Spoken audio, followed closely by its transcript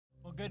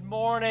Good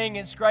morning.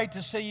 It's great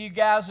to see you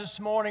guys this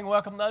morning.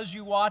 Welcome those of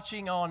you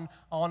watching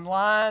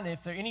online.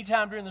 If there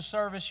anytime during the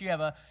service you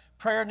have a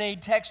prayer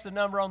need, text the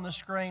number on the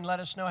screen. Let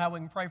us know how we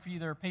can pray for you.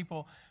 There are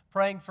people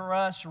praying for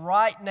us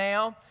right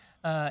now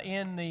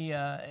in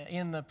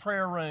the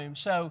prayer room.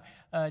 So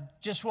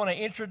just want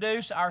to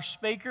introduce our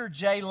speaker,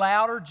 Jay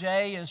Lowder.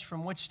 Jay is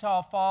from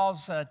Wichita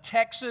Falls,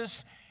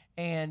 Texas,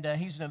 and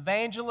he's an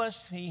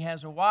evangelist. He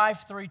has a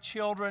wife, 3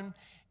 children.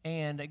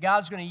 And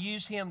God's going to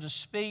use him to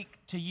speak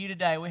to you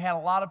today. We had a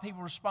lot of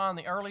people respond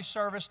in the early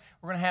service.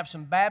 We're going to have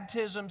some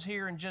baptisms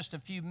here in just a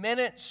few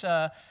minutes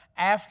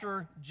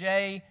after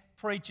Jay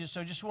preaches.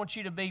 So just want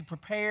you to be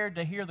prepared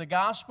to hear the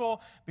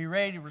gospel, be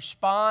ready to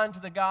respond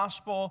to the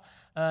gospel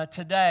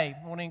today.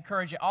 I want to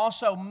encourage you.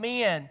 Also,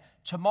 men,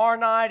 tomorrow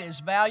night is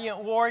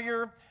Valiant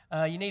Warrior.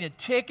 You need a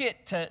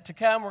ticket to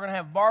come. We're going to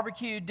have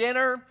barbecue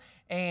dinner,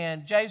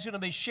 and Jay's going to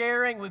be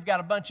sharing. We've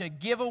got a bunch of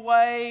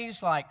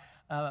giveaways like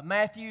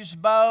Matthew's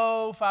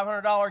Bow,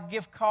 $500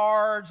 gift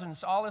cards, and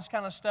all this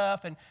kind of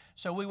stuff. And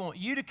so we want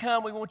you to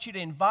come. We want you to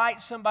invite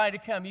somebody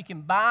to come. You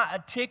can buy a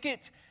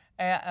ticket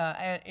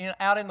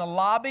out in the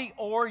lobby,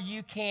 or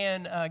you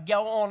can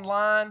go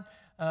online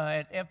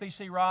at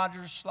FBC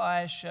Rogers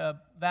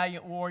 /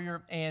 Valiant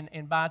Warrior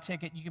and buy a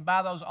ticket. You can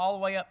buy those all the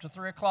way up to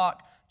 3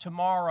 o'clock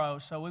tomorrow.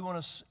 So we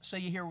want to see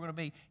you here. We're going to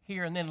be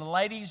here. And then the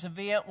ladies'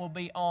 event will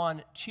be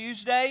on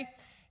Tuesday.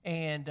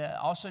 And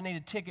also need a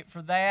ticket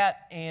for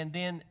that. And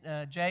then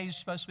Jay's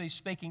supposed to be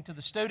speaking to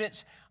the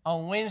students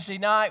on Wednesday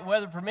night,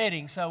 weather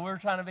permitting. So we're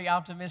trying to be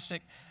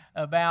optimistic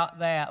about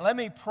that. Let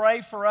me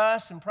pray for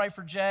us and pray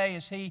for Jay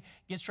as he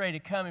gets ready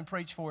to come and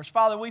preach for us.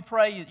 Father, we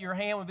pray that your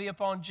hand would be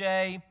upon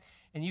Jay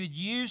and you would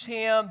use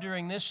him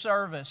during this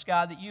service,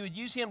 God, that you would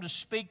use him to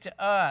speak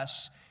to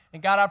us.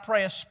 And God, I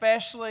pray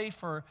especially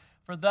for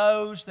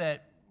those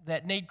that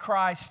need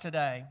Christ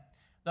today,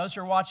 those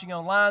who are watching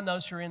online,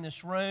 those who are in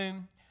this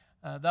room,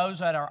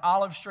 those at our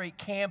Olive Street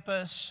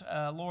campus.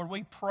 Lord,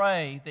 we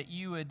pray that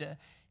you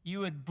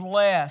would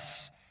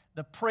bless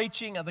the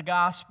preaching of the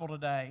gospel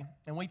today.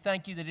 And we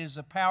thank you that it is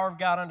the power of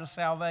God unto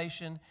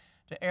salvation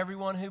to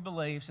everyone who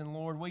believes. And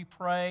Lord, we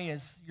pray,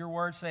 as your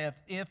word saith,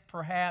 if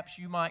perhaps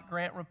you might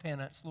grant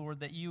repentance,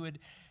 Lord, that you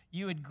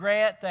would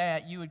grant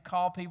that, you would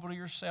call people to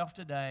yourself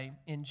today.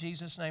 In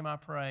Jesus' name I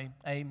pray,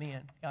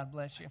 amen. God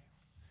bless you.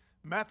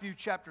 Matthew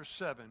chapter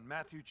 7.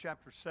 Matthew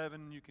chapter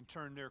 7, you can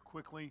turn there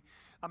quickly.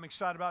 I'm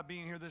excited about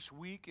being here this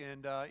week,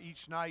 and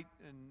each night,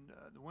 and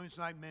the women's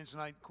night, men's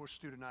night, of course,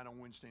 student night on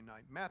Wednesday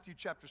night. Matthew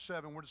chapter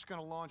 7, we're just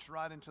going to launch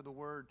right into the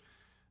word,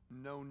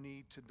 no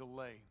need to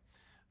delay.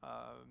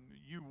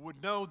 You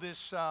would know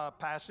this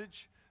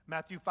passage,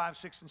 Matthew 5,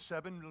 6, and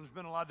 7. There's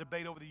been a lot of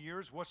debate over the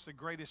years. What's the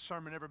greatest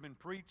sermon ever been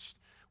preached?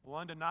 Well,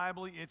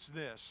 undeniably, it's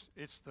this.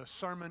 It's the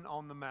Sermon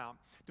on the Mount.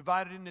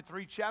 Divided into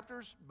 3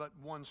 chapters, but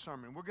one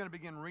sermon. We're going to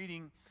begin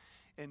reading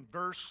in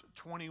verse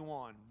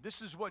 21.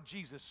 This is what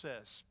Jesus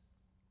says.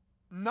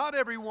 Not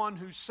everyone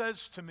who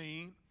says to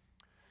me,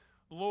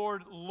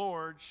 Lord,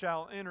 Lord,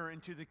 shall enter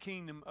into the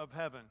kingdom of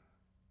heaven,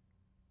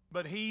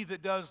 but he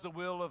that does the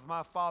will of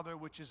my Father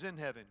which is in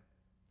heaven.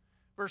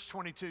 Verse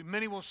 22,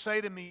 many will say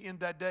to me in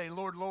that day,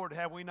 Lord, Lord,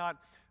 have we not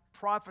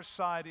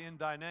prophesied in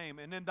thy name,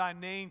 and in thy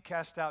name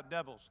cast out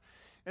devils,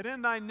 and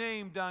in thy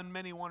name done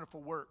many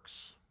wonderful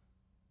works?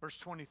 Verse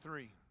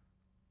 23,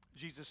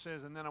 Jesus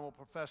says, and then I will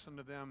profess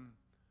unto them,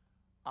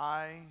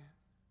 I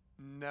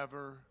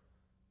never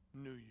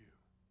knew you.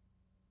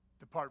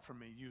 Depart from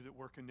me, you that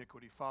work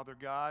iniquity. Father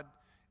God,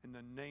 in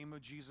the name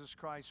of Jesus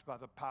Christ, by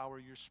the power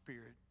of your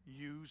Spirit,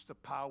 use the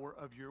power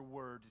of your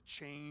word to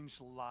change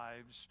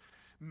lives.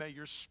 May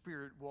your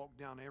Spirit walk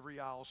down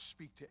every aisle,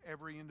 speak to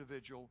every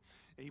individual,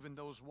 even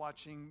those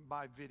watching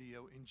by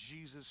video. In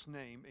Jesus'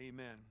 name,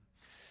 amen.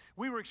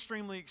 We were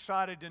extremely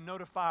excited to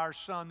notify our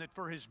son that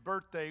for his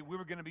birthday, we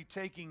were going to be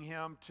taking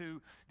him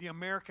to the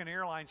American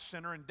Airlines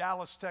Center in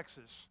Dallas,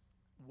 Texas.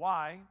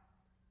 Why?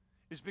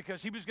 Is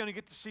because he was going to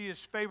get to see his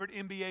favorite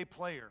NBA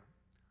player,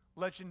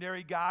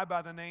 legendary guy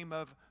by the name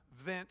of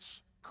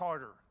Vince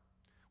Carter.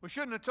 We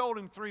shouldn't have told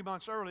him 3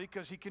 months early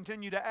because he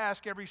continued to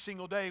ask every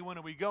single day, when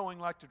are we going,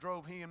 like to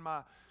drove he and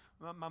my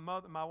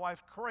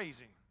wife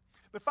crazy.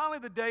 But finally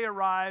the day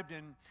arrived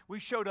and we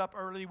showed up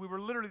early. We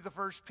were literally the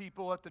first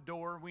people at the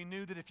door. We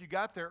knew that if you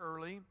got there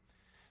early,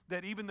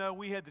 that even though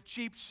we had the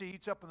cheap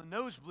seats up in the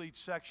nosebleed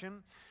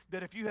section,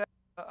 that if you had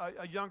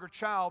a younger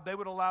child, they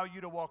would allow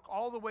you to walk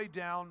all the way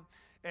down,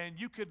 and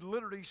you could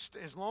literally,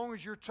 as long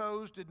as your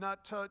toes did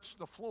not touch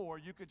the floor,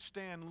 you could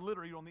stand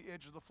literally on the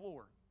edge of the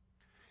floor.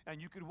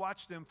 And you could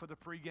watch them for the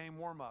pregame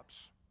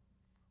warm-ups.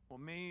 Well,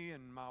 me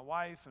and my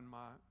wife and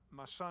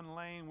my son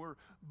Lane, we're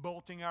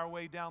bolting our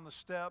way down the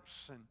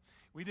steps, and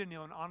we didn't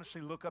even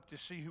honestly look up to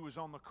see who was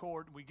on the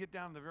court. We get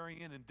down to the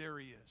very end, and there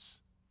he is.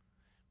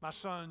 My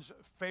son's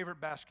favorite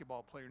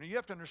basketball player. Now, you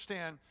have to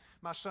understand,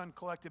 my son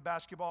collected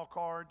basketball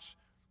cards.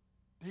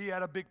 He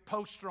had a big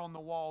poster on the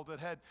wall that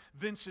had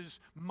Vince's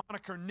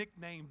moniker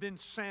nickname,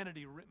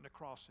 Vinsanity, written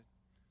across it.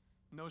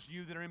 And those of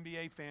you that are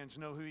NBA fans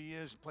know who he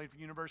is. Played for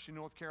University of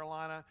North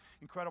Carolina.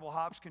 Incredible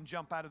hops, can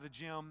jump out of the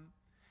gym.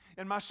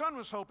 And my son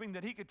was hoping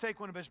that he could take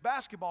one of his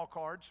basketball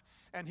cards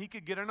and he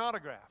could get an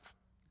autograph.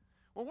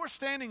 Well, we're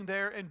standing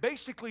there, and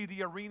basically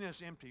the arena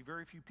is empty.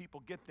 Very few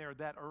people get there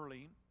that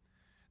early.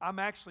 I'm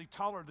actually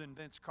taller than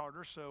Vince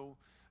Carter, so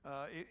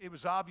it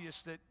was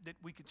obvious that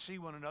we could see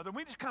one another.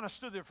 We just kind of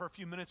stood there for a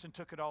few minutes and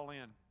took it all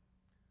in.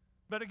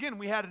 But again,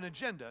 we had an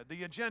agenda,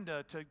 the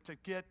agenda to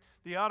get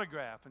the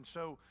autograph. And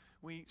so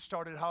we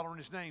started hollering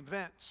his name,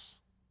 Vince.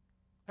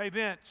 Hey,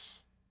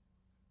 Vince.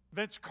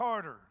 Vince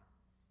Carter.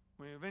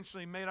 We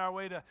eventually made our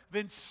way to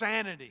Vince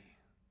Sanity.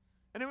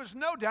 And there was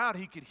no doubt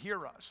he could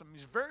hear us. I mean,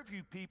 there's very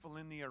few people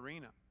in the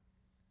arena.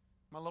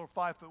 My little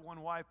 5'1"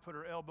 wife put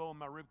her elbow in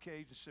my rib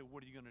cage and said,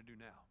 "What are you going to do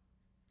now?"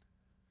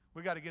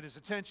 We got to get his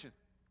attention.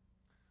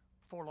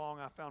 Before long,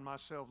 I found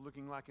myself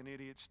looking like an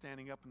idiot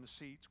standing up in the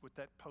seats with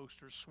that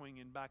poster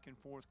swinging back and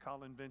forth,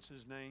 calling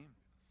Vince's name.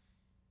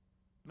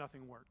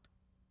 Nothing worked.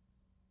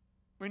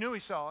 We knew he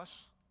saw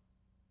us.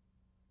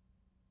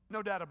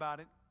 No doubt about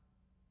it,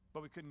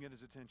 but we couldn't get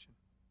his attention.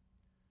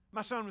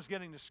 My son was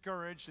getting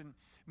discouraged, and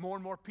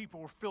more people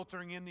were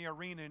filtering in the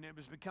arena, and it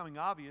was becoming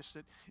obvious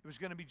that it was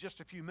going to be just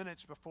a few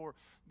minutes before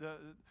the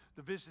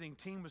visiting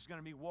team was going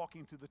to be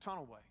walking through the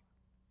tunnelway.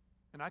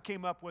 And I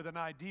came up with an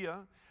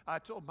idea. I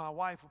told my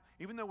wife,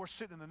 even though we're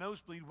sitting in the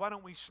nosebleed, why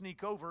don't we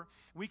sneak over?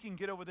 We can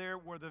get over there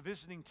where the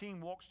visiting team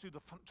walks through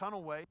the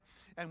tunnelway,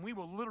 and we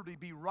will literally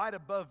be right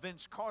above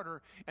Vince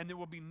Carter, and there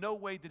will be no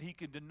way that he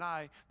could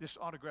deny this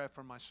autograph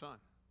from my son.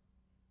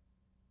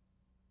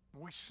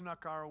 We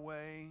snuck our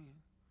way,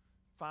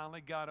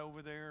 finally got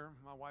over there.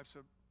 My wife's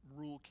a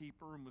rule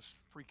keeper and was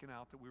freaking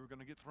out that we were going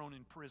to get thrown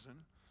in prison.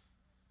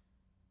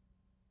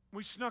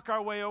 We snuck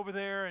our way over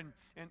there, and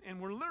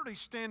we're literally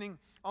standing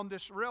on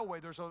this railway.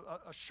 There's a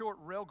short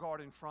rail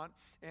guard in front,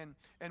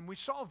 and we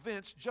saw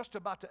Vince just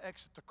about to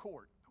exit the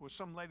court. There was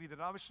some lady that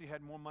obviously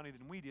had more money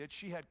than we did.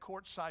 She had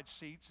courtside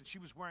seats, and she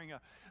was wearing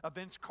a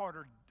Vince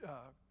Carter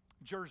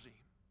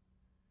jersey.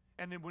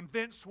 And then when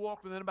Vince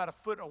walked within about a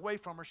foot away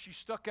from her, she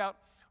stuck out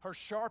her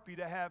Sharpie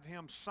to have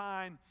him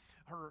sign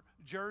her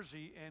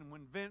jersey. And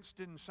when Vince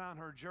didn't sign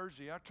her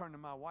jersey, I turned to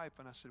my wife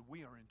and I said,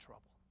 "We are in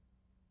trouble."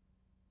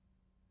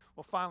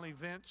 Well, finally,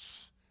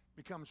 Vince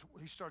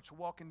he starts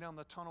walking down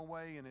the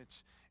tunnelway, and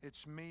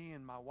it's me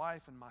and my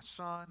wife and my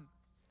son.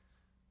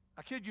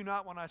 I kid you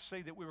not when I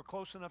say that we were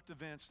close enough to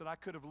Vince that I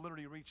could have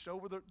literally reached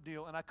over the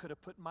deal and I could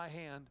have put my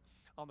hand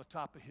on the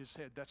top of his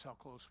head. That's how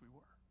close we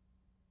were.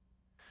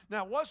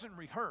 Now, it wasn't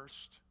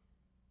rehearsed,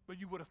 but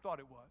you would have thought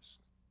it was.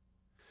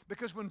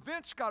 Because when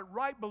Vince got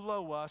right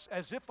below us,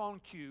 as if on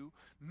cue,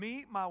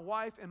 me, my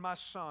wife, and my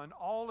son,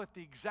 all at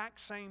the exact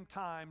same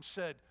time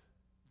said,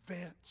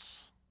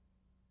 "Vince."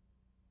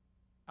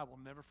 I will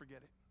never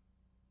forget it.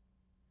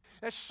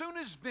 As soon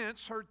as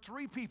Vince heard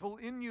three people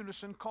in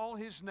unison call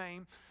his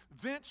name,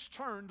 Vince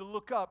turned to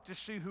look up to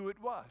see who it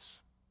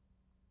was.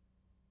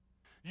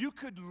 You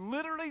could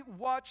literally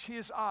watch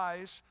his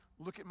eyes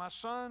look at my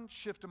son,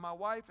 shift to my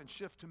wife, and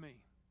shift to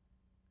me.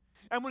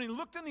 And when he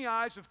looked in the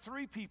eyes of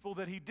three people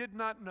that he did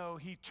not know,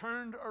 he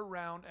turned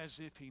around as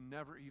if he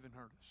never even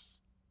heard us.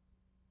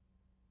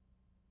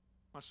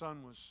 My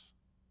son was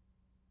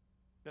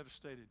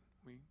devastated.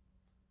 We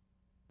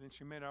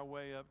eventually made our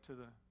way up to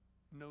the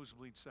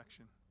nosebleed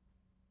section.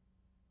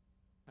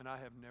 And I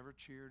have never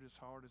cheered as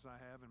hard as I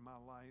have in my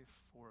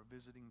life for a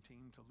visiting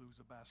team to lose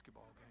a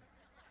basketball game.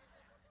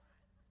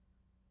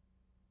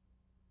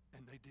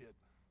 And they did.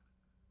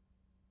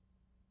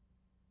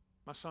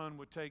 My son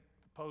would take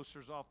the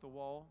posters off the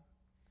wall.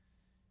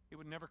 He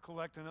would never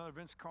collect another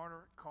Vince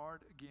Carter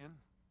card again.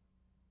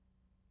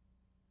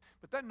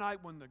 But that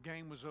night when the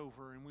game was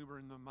over and we were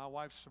in my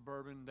wife's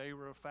Suburban, they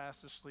were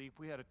fast asleep.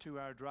 We had a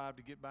 2-hour drive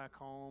to get back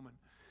home, and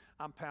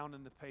I'm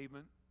pounding the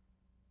pavement.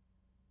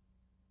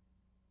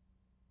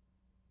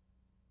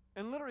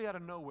 And literally out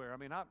of nowhere, I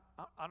mean, I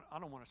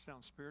don't want to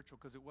sound spiritual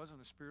because it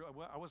wasn't a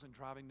spiritual. I wasn't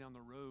driving down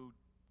the road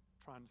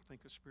trying to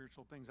think of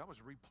spiritual things. I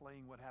was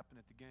replaying what happened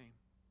at the game.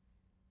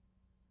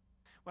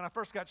 When I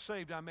first got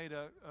saved, I made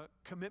a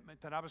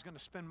commitment that I was going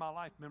to spend my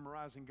life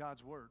memorizing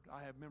God's Word.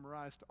 I have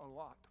memorized a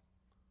lot.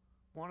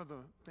 One of the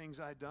things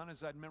I had done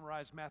is I'd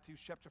memorized Matthew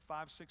chapter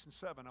 5, 6, and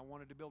 7. I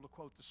wanted to be able to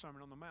quote the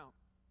Sermon on the Mount.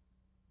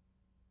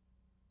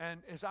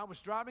 And as I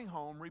was driving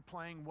home,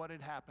 replaying what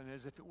had happened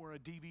as if it were a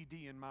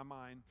DVD in my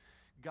mind,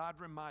 God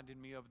reminded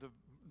me of the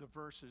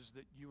verses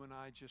that you and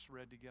I just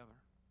read together.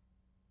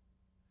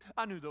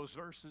 I knew those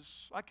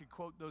verses. I could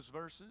quote those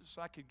verses.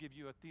 I could give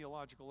you a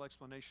theological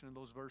explanation of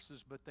those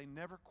verses, but they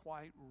never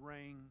quite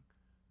rang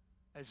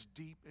as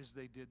deep as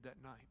they did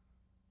that night.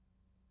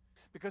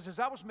 Because as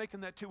I was making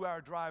that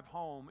 2-hour drive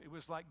home, it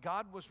was like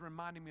God was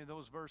reminding me of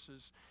those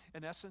verses,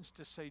 in essence,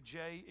 to say,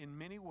 Jay, in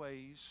many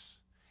ways,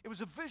 it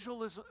was a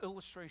visual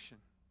illustration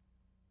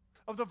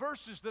of the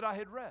verses that I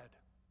had read.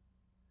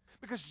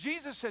 Because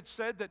Jesus had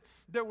said that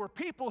there were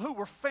people who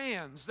were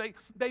fans.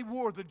 They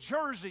wore the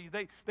jersey.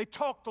 They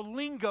talked the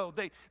lingo.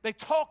 They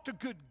talked a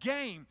good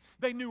game.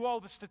 They knew all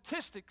the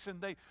statistics,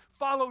 and they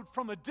followed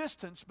from a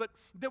distance, but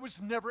there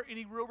was never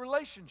any real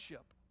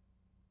relationship.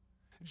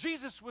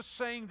 Jesus was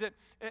saying that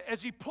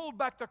as he pulled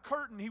back the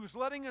curtain, he was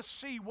letting us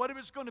see what it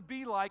was going to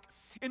be like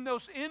in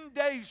those end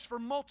days for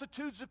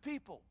multitudes of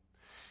people.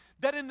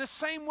 That in the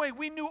same way,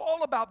 we knew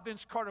all about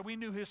Vince Carter. We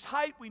knew his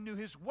height, we knew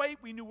his weight,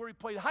 we knew where he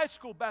played high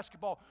school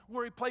basketball,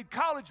 where he played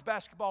college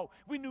basketball.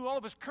 We knew all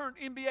of his current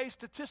NBA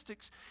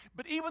statistics.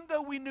 But even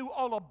though we knew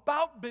all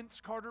about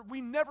Vince Carter, we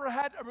never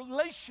had a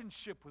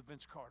relationship with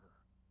Vince Carter.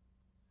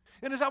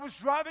 And as I was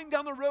driving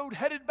down the road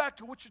headed back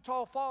to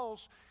Wichita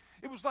Falls,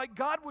 it was like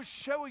God was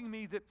showing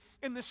me that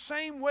in the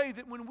same way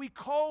that when we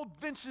called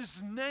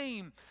Vince's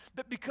name,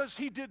 that because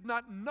he did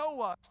not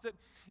know us, that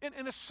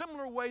in a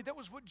similar way, that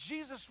was what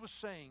Jesus was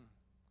saying.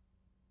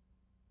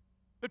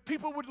 That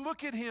people would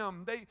look at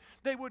him,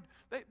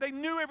 they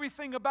knew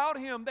everything about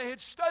him, they had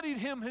studied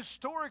him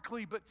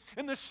historically, but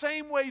in the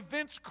same way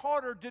Vince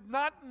Carter did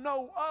not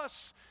know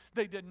us,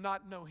 they did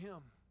not know him.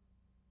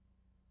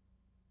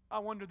 I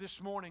wonder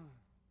this morning,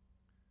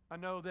 I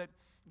know that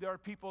there are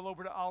people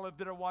over to Olive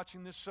that are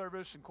watching this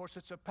service. And of course,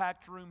 it's a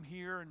packed room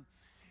here.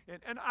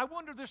 And I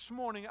wonder this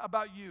morning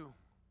about you.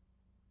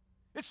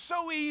 It's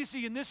so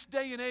easy in this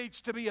day and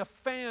age to be a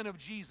fan of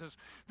Jesus.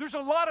 There's a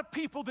lot of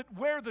people that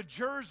wear the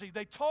jersey.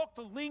 They talk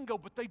the lingo,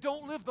 but they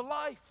don't live the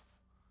life.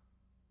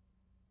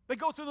 They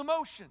go through the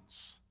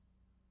motions.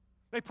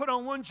 They put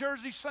on one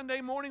jersey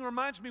Sunday morning.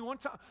 Reminds me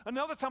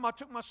another time I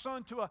took my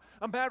son to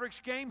a Mavericks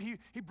game.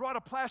 He brought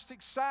a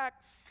plastic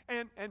sack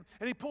and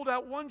he pulled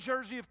out one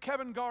jersey of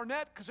Kevin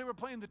Garnett because they were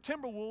playing the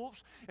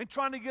Timberwolves and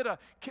trying to get a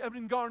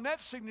Kevin Garnett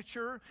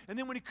signature. And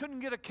then when he couldn't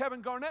get a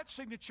Kevin Garnett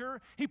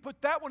signature, he put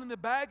that one in the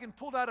bag and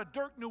pulled out a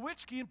Dirk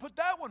Nowitzki and put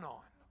that one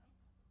on.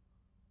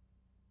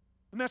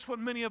 And that's what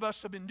many of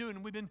us have been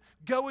doing. We've been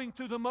going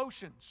through the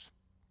motions.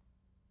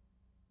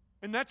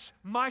 And that's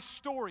my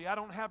story. I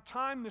don't have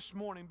time this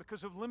morning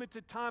because of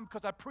limited time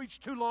because I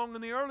preached too long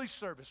in the early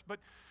service. But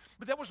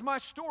that was my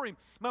story.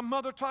 My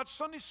mother taught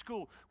Sunday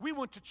school. We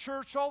went to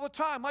church all the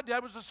time. My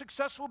dad was a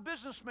successful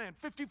businessman,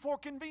 54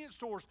 convenience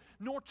stores,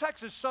 North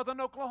Texas, Southern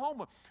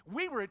Oklahoma.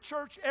 We were at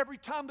church every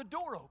time the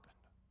door opened.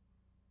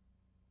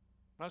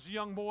 When I was a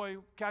young boy,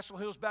 Castle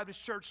Hills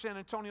Baptist Church, San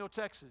Antonio,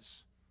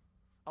 Texas.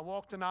 I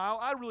walked an aisle.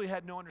 I really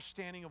had no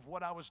understanding of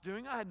what I was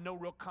doing. I had no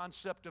real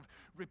concept of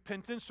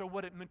repentance or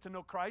what it meant to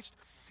know Christ.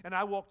 And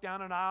I walked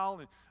down an aisle,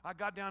 and I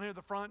got down here at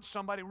the front.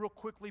 Somebody real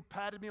quickly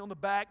patted me on the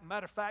back.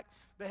 Matter of fact,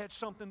 they had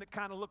something that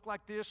kind of looked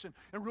like this and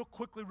real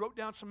quickly wrote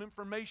down some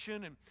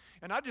information.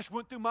 And I just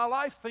went through my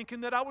life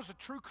thinking that I was a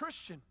true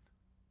Christian.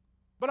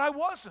 But I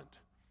wasn't.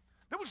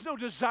 There was no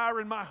desire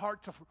in my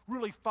heart to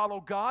really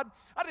follow God.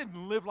 I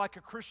didn't live like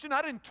a Christian.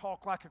 I didn't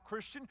talk like a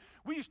Christian.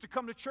 We used to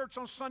come to church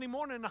on Sunday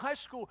morning. In high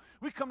school,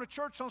 we'd come to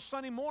church on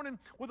Sunday morning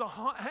with a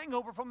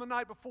hangover from the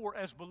night before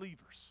as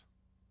believers.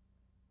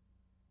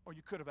 Or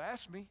you could have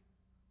asked me.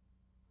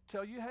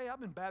 Tell you, hey, I've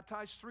been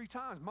baptized 3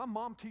 times. My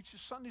mom teaches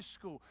Sunday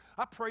school.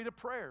 I prayed a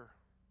prayer.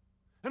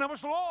 And I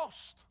was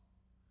lost.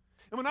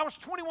 And when I was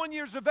 21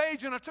 years of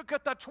age and I took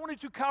out that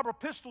 .22 caliber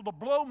pistol to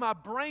blow my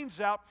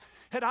brains out,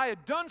 had I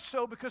had done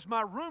so because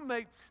my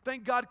roommate,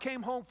 thank God,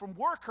 came home from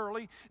work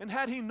early, and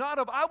had he not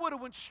have, I would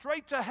have went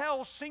straight to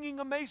hell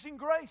singing Amazing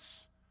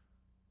Grace.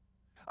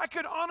 I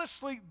could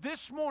honestly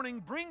this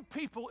morning bring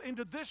people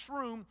into this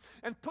room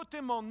and put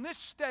them on this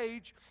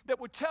stage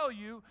that would tell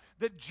you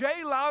that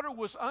Jay Lowder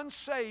was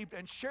unsaved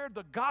and shared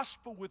the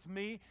gospel with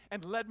me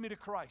and led me to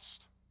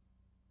Christ.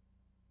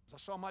 Because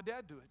I saw my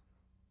dad do it.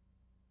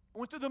 I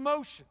went through the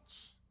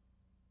motions.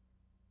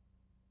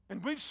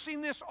 And we've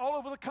seen this all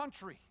over the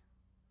country.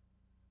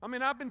 I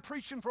mean, I've been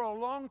preaching for a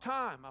long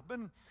time. I've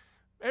been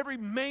every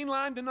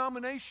mainline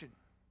denomination.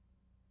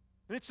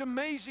 And it's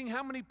amazing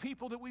how many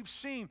people that we've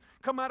seen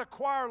come out of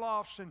choir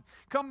lofts and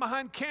come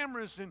behind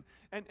cameras and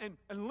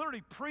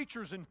literally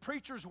preachers and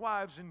preachers'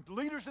 wives and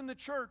leaders in the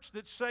church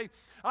that say,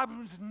 I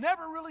was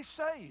never really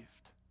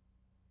saved.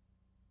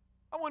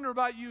 I wonder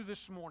about you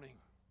this morning.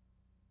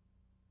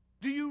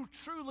 Do you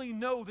truly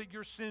know that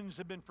your sins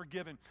have been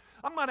forgiven?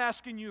 I'm not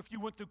asking you if you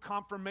went through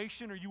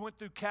confirmation or you went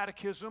through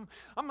catechism.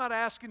 I'm not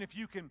asking if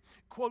you can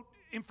quote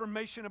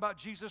information about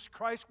Jesus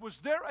Christ. Was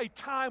there a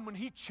time when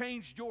He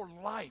changed your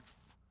life?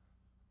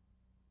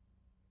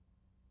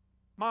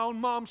 My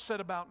own mom said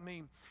about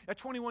me at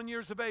 21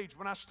 years of age,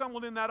 when I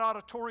stumbled in that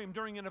auditorium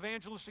during an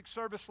evangelistic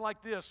service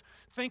like this,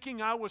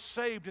 thinking I was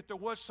saved, that there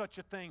was such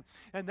a thing.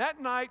 And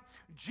that night,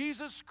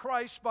 Jesus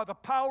Christ, by the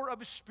power of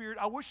His Spirit,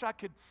 I wish I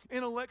could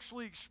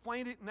intellectually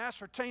explain it and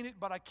ascertain it,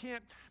 but I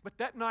can't. But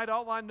that night,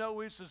 all I know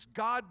is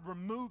God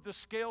removed the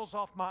scales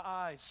off my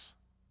eyes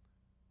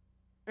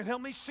and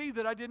helped me see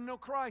that I didn't know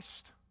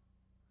Christ.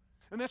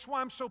 And that's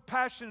why I'm so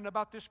passionate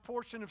about this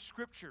portion of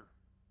Scripture.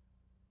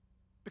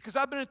 Because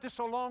I've been at this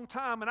a long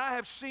time, and I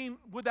have seen,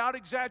 without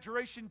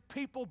exaggeration,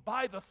 people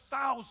by the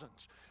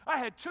thousands. I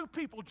had 2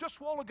 people just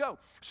a while ago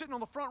sitting on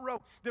the front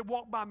row that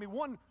walked by me.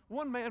 One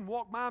man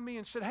walked by me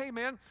and said, hey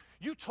man,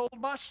 you told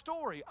my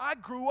story. I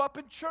grew up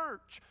in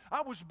church.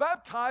 I was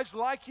baptized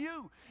like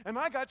you, and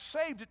I got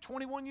saved at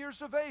 21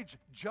 years of age,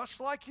 just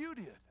like you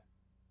did.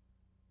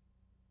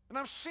 And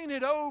I've seen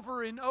it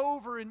over and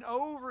over and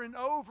over and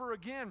over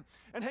again.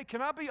 And hey,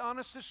 can I be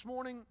honest this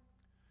morning?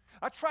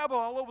 I travel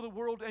all over the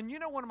world, and you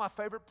know one of my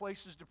favorite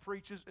places to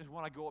preach is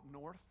when I go up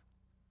north.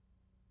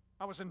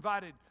 I was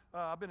invited,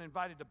 I've been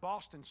invited to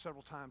Boston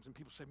several times, and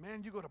people say,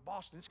 man, you go to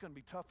Boston, it's going to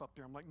be tough up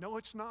there. I'm like, no,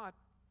 it's not.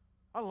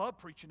 I love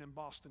preaching in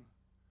Boston.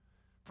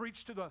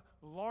 Preached to the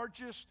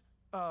largest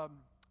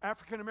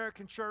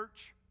African-American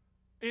church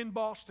in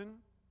Boston,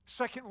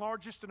 second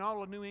largest in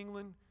all of New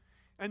England.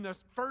 And the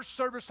first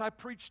service I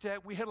preached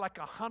at, we had like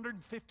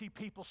 150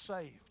 people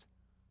saved.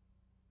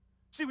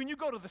 See, when you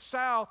go to the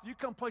South, you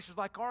come places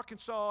like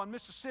Arkansas and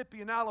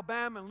Mississippi and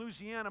Alabama and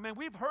Louisiana, man,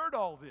 we've heard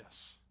all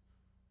this.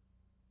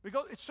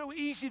 It's so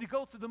easy to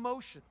go through the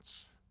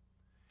motions.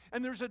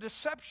 And there's a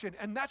deception,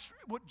 and that's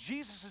what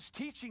Jesus is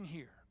teaching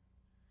here.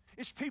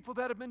 It's people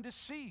that have been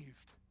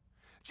deceived.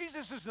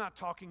 Jesus is not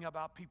talking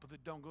about people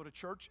that don't go to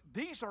church.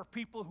 These are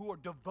people who are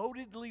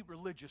devotedly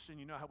religious, and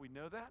you know how we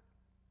know that?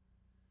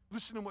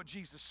 Listen to what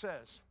Jesus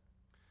says.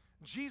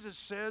 Jesus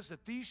says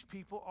that these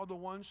people are the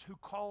ones who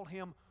call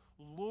him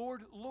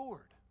Lord,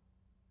 Lord.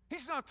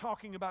 He's not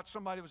talking about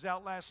somebody who was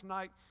out last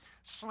night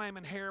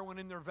slamming heroin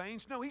in their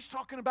veins. No, he's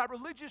talking about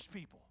religious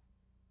people.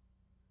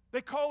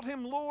 They called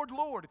him Lord,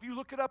 Lord. If you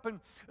look it up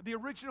in the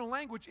original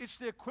language, it's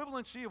the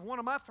equivalency of one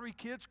of my 3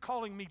 kids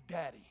calling me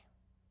Daddy.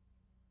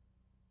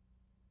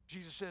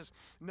 Jesus says,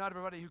 not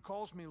everybody who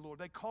calls me Lord.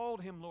 They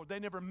called him Lord. They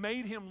never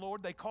made him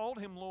Lord. They called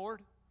him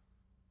Lord.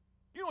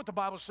 You know what the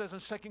Bible says in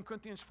 2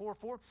 Corinthians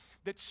 4:4?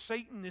 That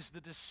Satan is the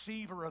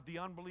deceiver of the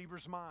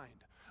unbeliever's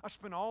mind. I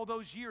spent all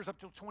those years, up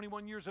till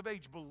 21 years of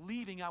age,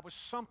 believing I was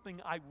something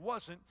I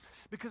wasn't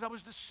because I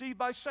was deceived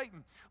by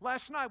Satan.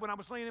 Last night when I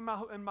was laying in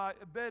my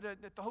bed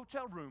at the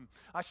hotel room,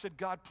 I said,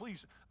 God,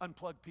 please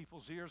unplug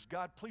people's ears.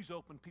 God, please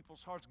open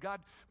people's hearts. God,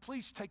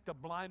 please take the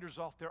blinders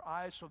off their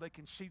eyes so they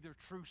can see their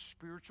true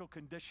spiritual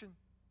condition.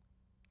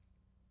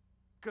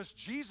 Because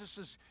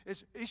Jesus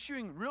is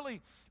issuing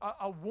really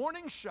a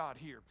warning shot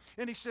here.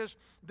 And he says,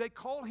 they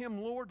call him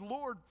Lord,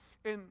 Lord,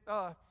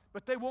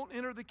 but they won't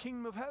enter the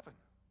kingdom of heaven.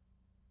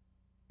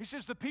 He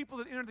says the people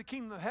that enter the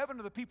kingdom of heaven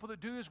are the people that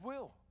do his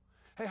will.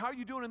 Hey, how are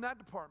you doing in that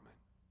department?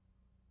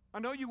 I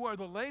know you wear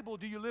the label.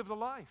 Do you live the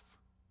life?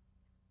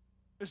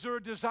 Is there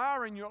a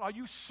desire in are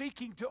you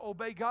seeking to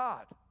obey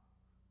God?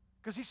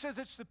 Because he says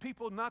it's the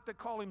people not that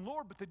call him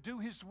Lord, but that do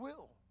his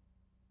will.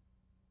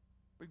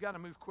 We've got to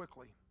move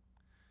quickly.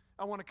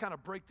 I want to kind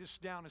of break this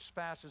down as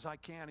fast as I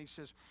can. He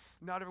says,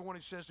 not everyone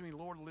who says to me,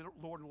 Lord,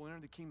 Lord, will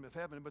enter the kingdom of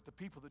heaven, but the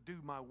people that do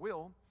my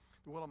will,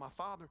 the will of my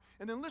Father.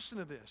 And then listen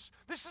to this.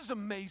 This is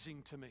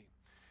amazing to me.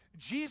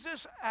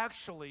 Jesus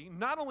actually,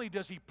 not only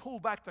does he pull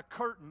back the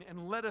curtain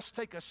and let us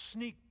take a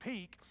sneak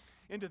peek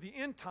into the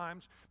end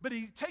times, but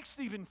he takes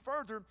it even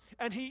further,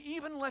 and he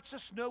even lets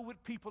us know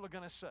what people are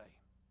going to say.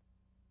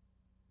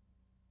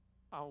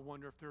 I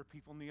wonder if there are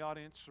people in the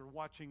audience or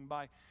watching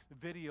by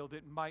video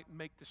that might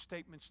make the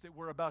statements that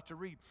we're about to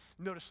read.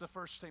 Notice the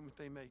first statement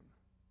they made.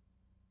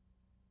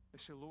 They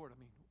say, Lord,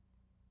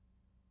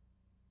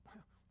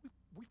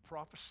 we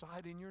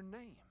prophesied in your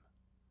name.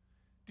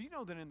 Do you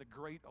know that in the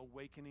Great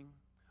Awakening,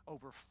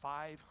 over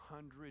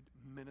 500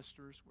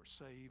 ministers were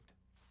saved?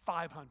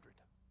 500.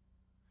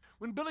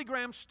 When Billy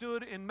Graham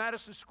stood in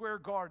Madison Square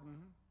Garden,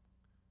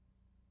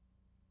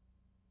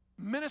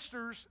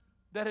 ministers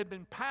that had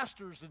been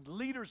pastors and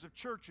leaders of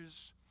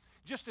churches,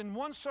 just in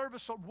one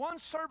service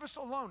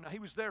alone, now he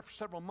was there for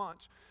several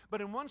months, but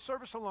in one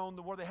service alone,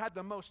 where they had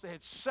the most, they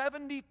had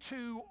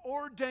 72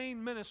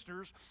 ordained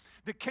ministers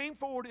that came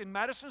forward in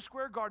Madison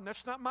Square Garden.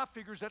 That's not my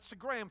figures, that's the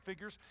Graham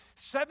figures.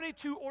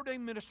 72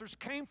 ordained ministers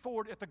came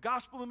forward at the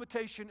gospel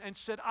invitation and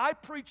said, I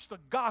preach the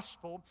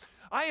gospel.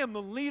 I am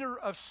the leader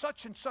of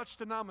such and such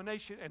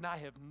denomination, and I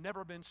have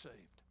never been saved.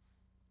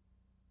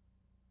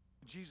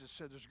 Jesus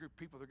said there's a group of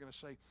people that are going to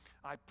say,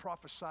 I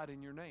prophesied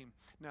in your name.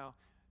 Now,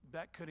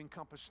 that could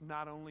encompass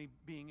not only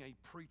being a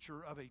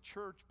preacher of a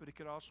church, but it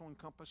could also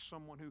encompass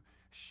someone who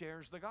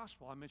shares the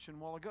gospel. I mentioned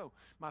a while ago,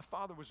 my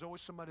father was always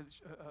somebody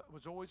that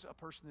was always a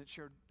person that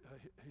shared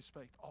his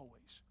faith,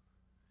 always.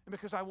 And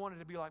because I wanted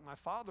to be like my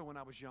father when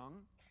I was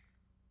young,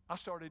 I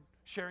started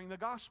sharing the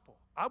gospel.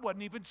 I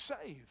wasn't even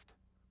saved,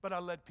 but I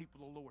led people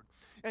to the Lord.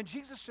 And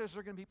Jesus says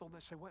there are going to be people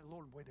that say, wait,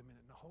 Lord, wait a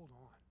minute, now hold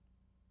on.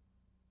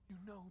 You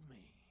know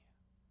me.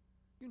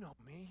 You know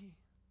me.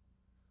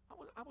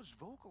 I was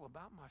vocal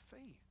about my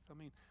faith.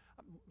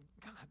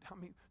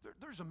 God,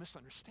 there's a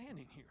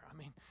misunderstanding here.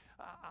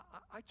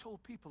 I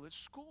told people at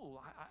school,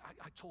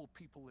 I told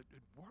people at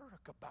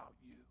work about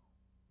you.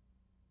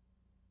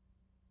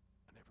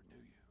 I never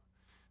knew you.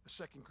 The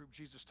second group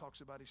Jesus talks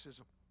about, he says,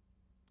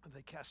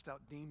 they cast out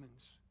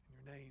demons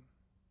in your name.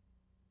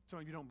 Some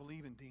of you don't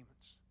believe in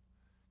demons.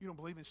 You don't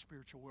believe in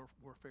spiritual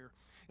warfare.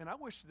 And I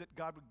wish that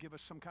God would give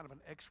us some kind of an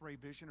x-ray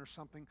vision or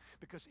something,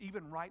 because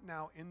even right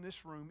now in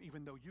this room,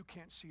 even though you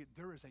can't see it,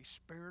 there is a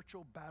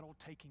spiritual battle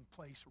taking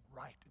place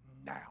right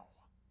now.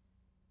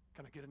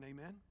 Can I get an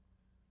amen?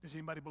 Does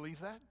anybody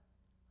believe that?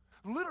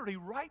 Literally,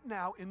 right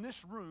now in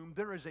this room,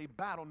 there is a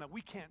battle. Now,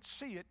 we can't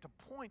see it to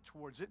point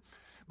towards it,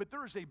 but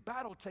there is a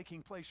battle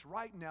taking place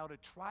right now to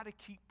try to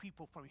keep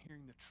people from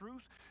hearing the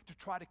truth, to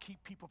try to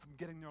keep people from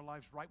getting their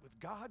lives right with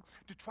God,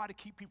 to try to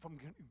keep people from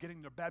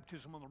getting their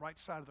baptism on the right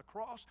side of the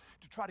cross,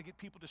 to try to get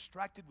people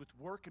distracted with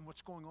work and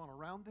what's going on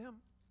around them.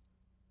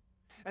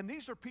 And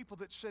these are people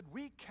that said,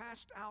 we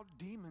cast out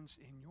demons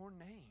in your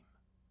name.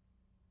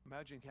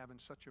 Imagine having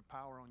such a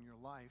power on your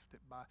life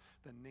that by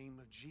the name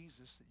of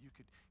Jesus that you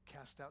could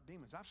cast out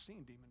demons. I've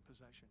seen demon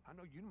possession. I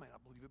know you may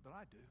not believe it, but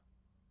I do.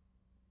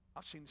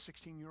 I've seen a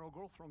 16-year-old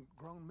girl throw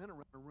grown men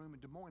around a room in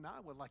Des Moines,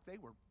 Iowa, like they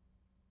were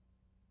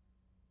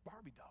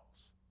Barbie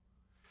dolls.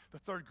 The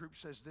third group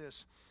says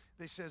this.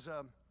 They says,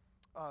 and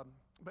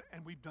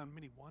we've done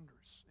many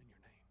wonders in your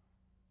name.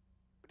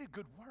 We did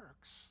good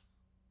works.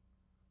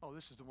 Oh,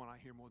 this is the one I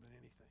hear more than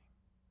anything.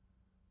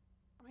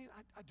 I mean,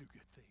 I do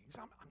good things.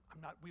 I'm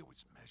not, we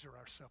always measure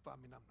ourselves. I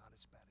mean, I'm not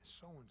as bad as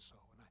so-and-so.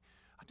 And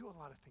I do a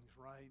lot of things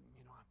right. And,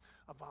 you know,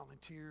 I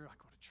volunteer. I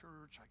go to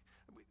church.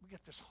 We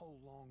get this whole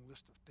long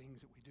list of things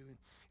that we do.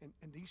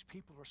 And these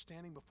people are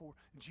standing before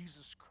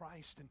Jesus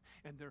Christ,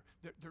 and they're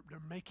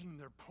making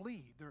their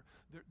plea.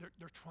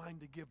 They're trying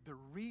to give their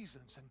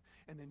reasons.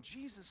 And then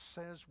Jesus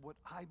says what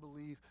I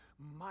believe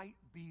might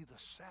be the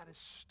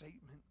saddest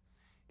statement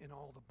in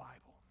all the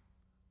Bible.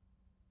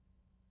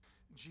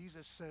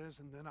 Jesus says,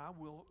 and then I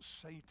will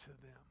say to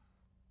them,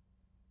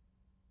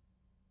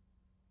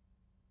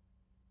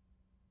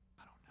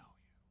 I don't know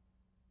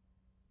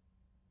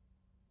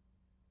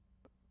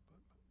you. But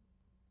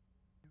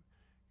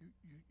you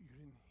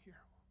didn't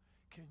hear.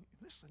 Can you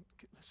listen?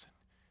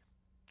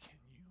 Can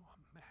you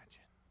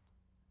imagine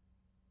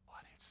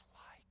what it's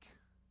like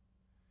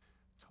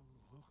to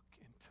look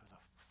into the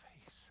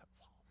face of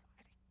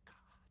Almighty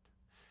God,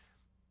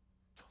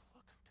 to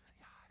look into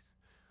the eyes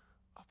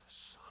of the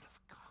Son of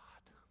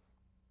God,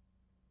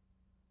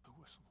 who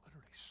was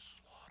literally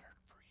slaughtered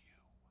for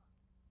you?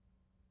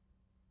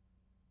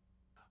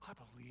 I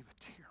believe a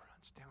tear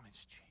runs down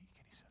his cheek,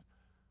 and he says,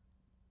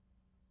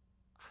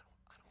 I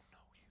don't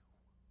know you.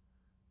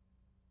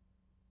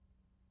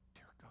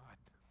 Dear God,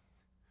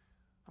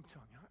 I'm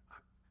telling you,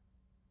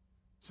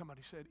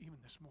 somebody said even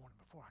this morning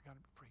before I got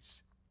to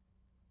preach,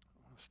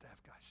 one of the staff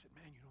guys said,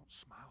 man, you don't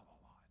smile a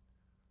lot.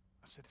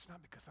 I said, it's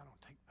not because I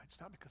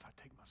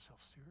take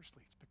myself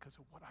seriously. It's because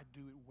of what I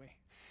do.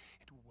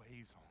 It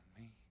weighs on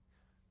me.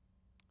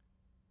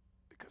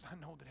 Because I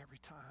know that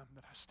every time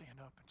that I stand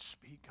up and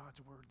speak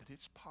God's word, that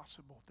it's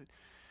possible that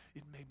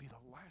it may be the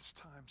last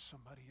time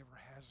somebody ever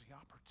has the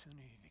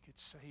opportunity to get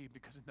saved.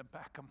 Because in the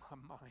back of my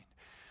mind,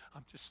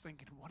 I'm just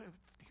thinking, what if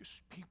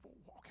these people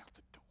walk out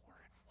the door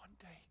and one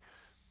day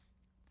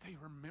they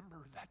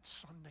remember that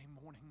Sunday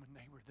morning when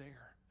they were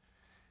there,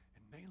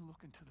 and they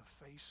look into the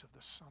face of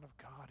the Son of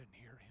God and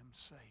hear him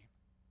say,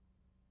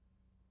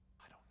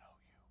 I don't know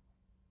you.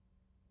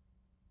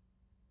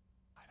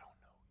 I don't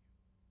know you.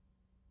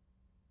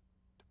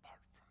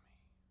 Depart from me.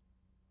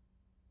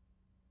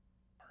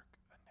 Work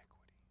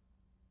iniquity.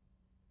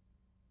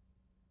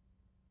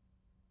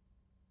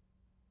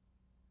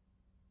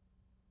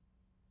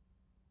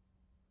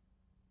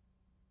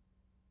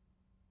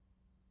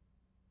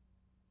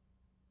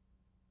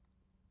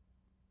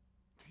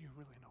 Do you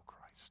really know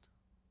Christ?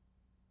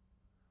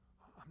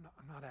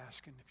 I'm not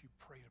asking if you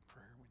prayed a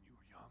prayer when you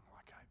were young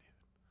like I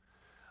did.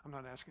 I'm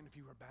not asking if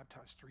you were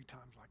baptized 3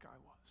 times like I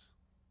was.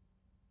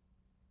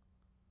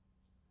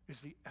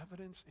 Is there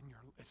evidence in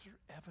your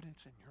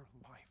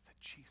life that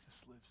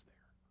Jesus lives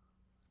there?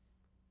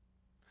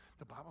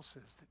 The Bible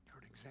says that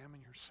you're to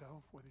examine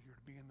yourself, whether you're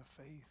to be in the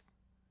faith.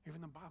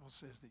 Even the Bible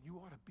says that you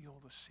ought to be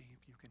able to see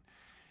if you can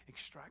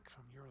extract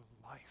from your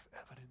life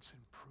evidence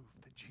and proof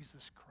that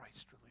Jesus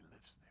Christ really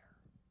lives there.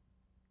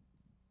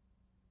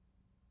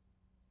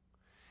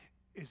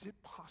 Is it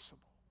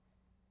possible?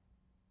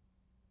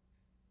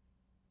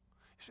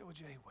 You say, well,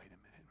 Jay, wait a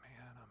minute,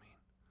 man. I mean,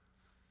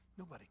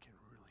 nobody can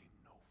really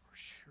know for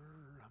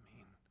sure. I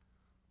mean,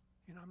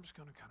 you know, I'm just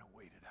going to kind of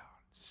wait it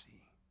out and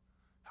see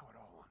how it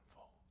all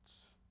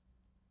unfolds.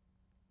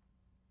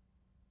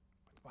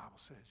 But the Bible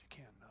says you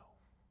can't know.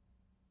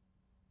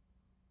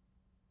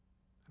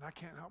 And I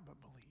can't help but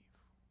believe.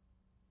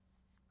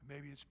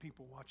 Maybe it's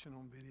people watching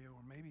on video,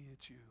 or maybe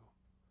it's you.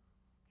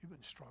 You've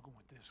been struggling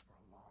with this for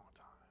a long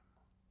time.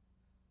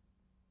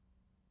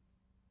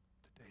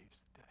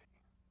 Today's the day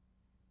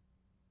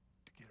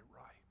to get it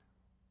right,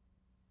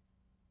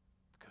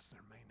 because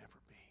there may never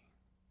be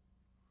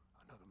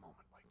another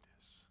moment like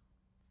this.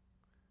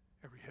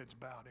 Every head's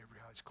bowed,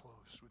 every eye's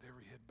closed. With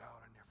every head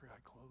bowed and every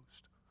eye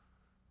closed,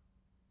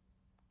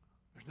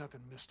 there's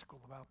nothing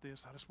mystical about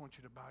this. I just want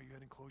you to bow your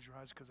head and close your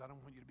eyes, because I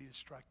don't want you to be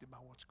distracted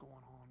by what's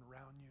going on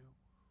around you.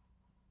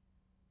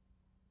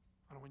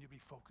 I don't want you to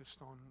be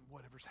focused on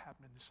whatever's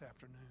happening this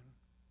afternoon.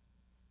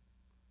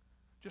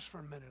 Just for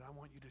a minute, I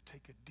want you to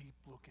take a deep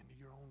look into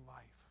your own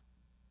life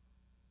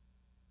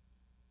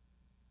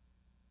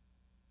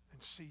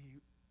and see,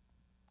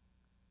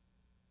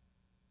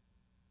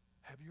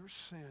 have your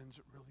sins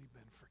really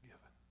been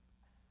forgiven?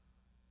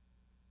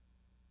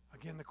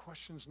 Again, the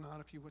question's not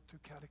if you went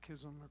through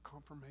catechism or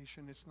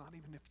confirmation. It's not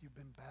even if you've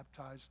been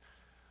baptized.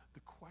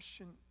 The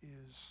question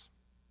is,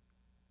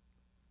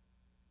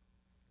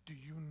 do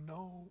you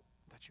know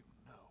that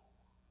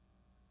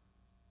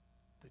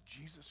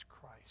Jesus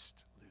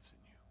Christ lives in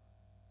you?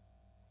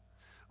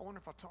 I wonder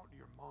if I talk to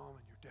your mom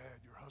and your dad,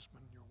 your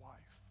husband and your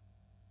wife,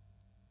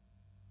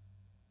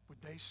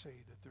 would they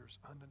say that there's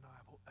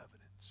undeniable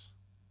evidence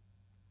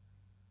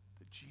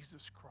that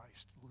Jesus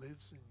Christ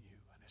lives in you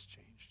and has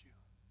changed you?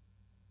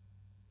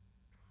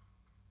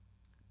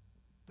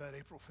 That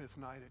April 5th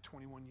night at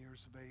 21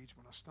 years of age,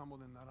 when I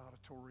stumbled in that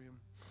auditorium,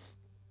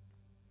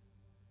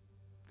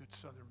 good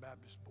Southern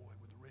Baptist boy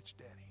with a rich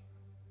daddy.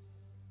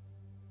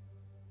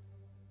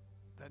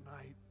 That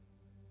night,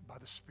 by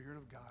the Spirit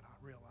of God,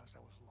 I realized I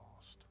was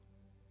lost.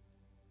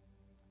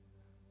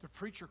 The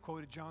preacher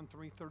quoted John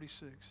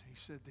 3:36. He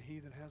said that he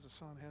that has the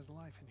Son has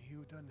life, and he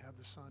who doesn't have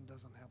the Son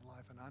doesn't have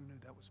life. And I knew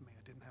that was me.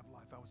 I didn't have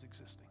life. I was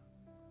existing.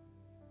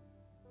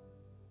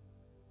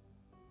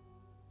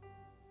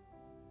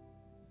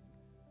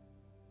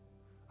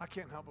 I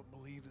can't help but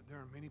believe that there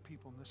are many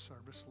people in this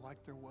service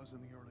like there was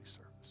in the early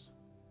service.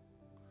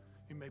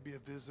 You may be a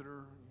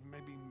visitor, you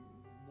may be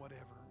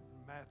whatever,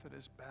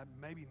 Methodist, Baptist,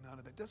 maybe none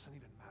of that. It doesn't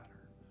even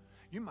matter.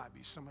 You might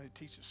be somebody that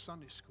teaches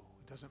Sunday school.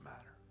 It doesn't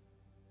matter.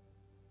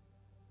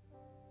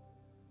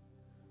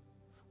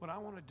 What I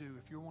want to do,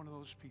 if you're one of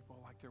those people,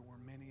 like there were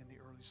many in the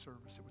early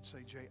service that would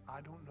say, Jay, I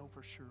don't know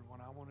for sure.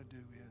 What I want to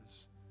do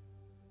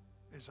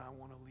is I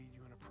want to lead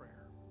you in a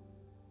prayer.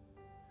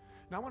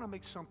 Now I want to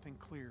make something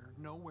clear.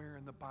 Nowhere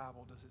in the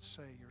Bible does it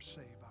say you're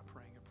saved by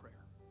praying a prayer.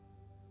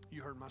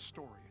 You heard my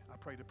story. I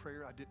prayed a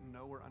prayer I didn't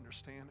know or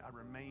understand. I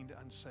remained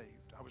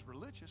unsaved. I was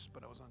religious,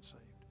 but I was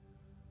unsaved.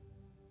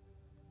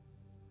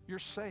 You're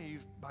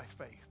saved by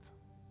faith.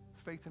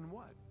 Faith in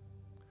what?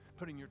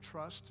 Putting your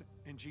trust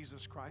in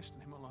Jesus Christ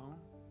and Him alone.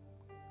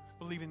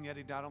 Believing that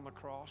He died on the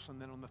cross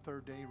and then on the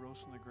third day He rose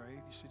from the grave.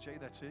 You say, Jay,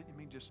 that's it?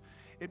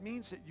 It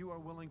means that you are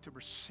willing to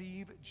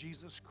receive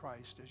Jesus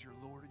Christ as your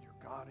Lord and your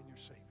God and your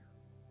Savior.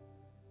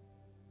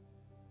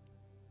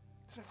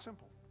 It's that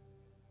simple.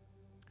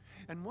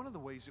 And one of the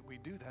ways that we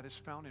do that is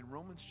found in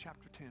Romans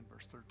chapter 10,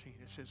 verse 13.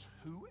 It says,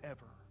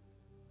 whoever.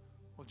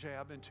 Well, Jay,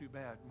 I've been too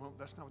bad. Well,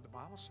 that's not what the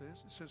Bible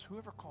says. It says,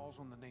 whoever calls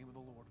on the name of the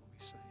Lord will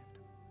be saved.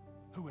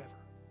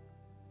 Whoever.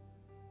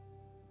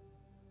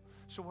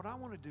 So what I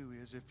want to do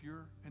is, if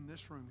you're in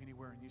this room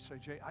anywhere and you say,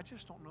 Jay, I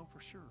just don't know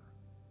for sure.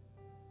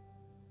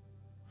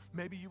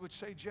 Maybe you would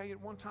say, Jay,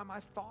 at one time I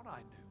thought I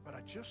knew, but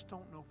I just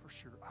don't know for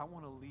sure. I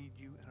want to lead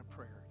you in a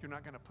prayer. You're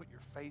not going to put your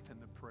faith in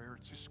the prayer.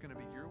 It's just going to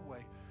be your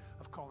way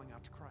of calling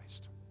out to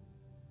Christ.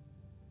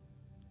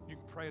 You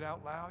can pray it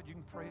out loud. You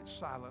can pray it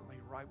silently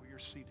right where you're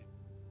seated.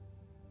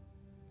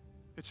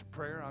 It's a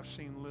prayer I've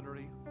seen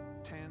literally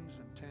tens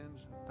and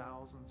tens and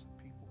thousands of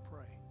people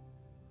pray.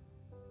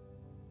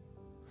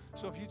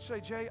 So if you'd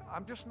say, Jay,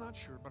 I'm just not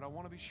sure, but I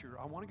want to be sure.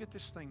 I want to get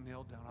this thing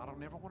nailed down. I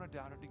don't ever want to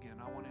doubt it again.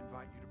 I want to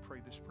invite you to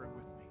pray this prayer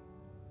with me.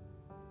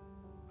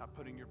 Not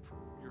putting your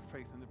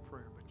faith in the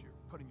prayer, but you're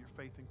putting your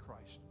faith in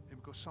Christ. It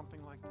would go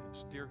something like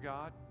this. Dear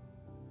God,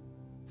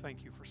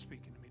 thank you for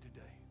speaking to me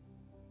today.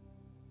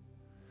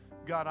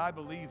 God, I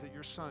believe that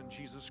your Son,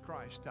 Jesus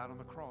Christ, died on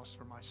the cross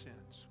for my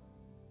sins.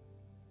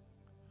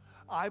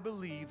 I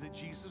believe that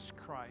Jesus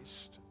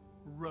Christ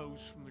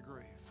rose from the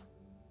grave.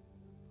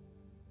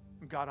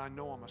 God, I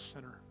know I'm a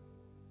sinner.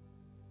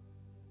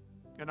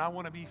 And I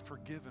want to be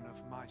forgiven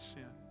of my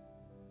sin.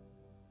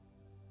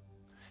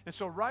 And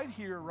so right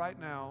here, right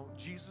now,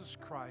 Jesus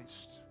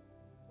Christ,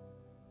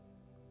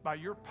 by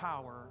your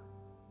power,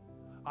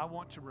 I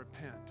want to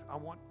repent. I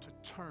want to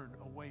turn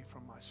away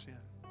from my sin.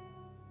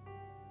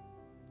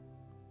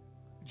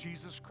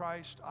 Jesus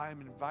Christ, I am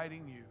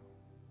inviting you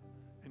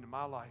into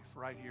my life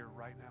right here,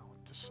 right now,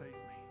 to save me.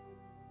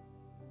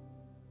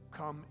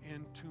 Come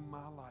into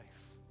my life.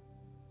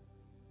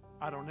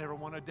 I don't ever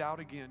want to doubt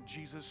again.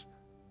 Jesus,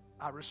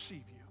 I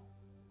receive you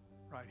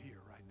right here,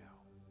 right now.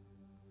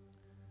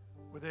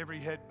 With every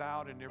head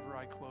bowed and every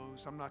eye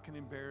closed, I'm not going to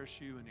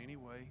embarrass you in any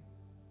way.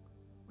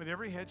 With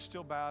every head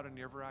still bowed and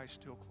every eye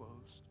still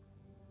closed.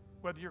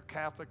 Whether you're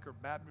Catholic or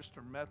Baptist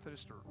or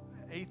Methodist or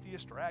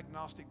atheist or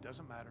agnostic,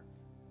 doesn't matter.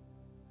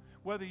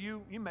 Whether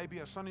you may be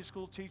a Sunday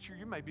school teacher,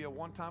 you may be a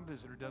one-time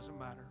visitor, doesn't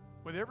matter.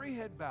 With every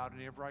head bowed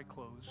and every eye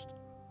closed,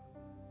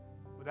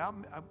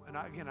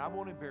 I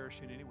won't embarrass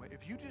you in any way.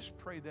 If you just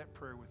pray that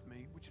prayer with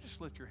me, would you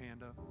just lift your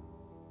hand up?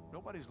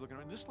 Nobody's looking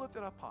around. Just lift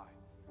it up high.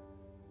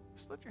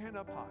 Just lift your hand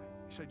up high.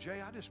 You say, Jay,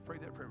 I just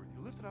prayed that prayer with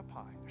you. Lift it up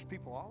high. There's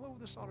people all over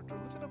this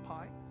auditorium. Lift it up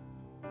high.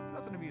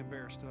 Nothing to be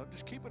embarrassed of.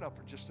 Just keep it up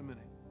for just a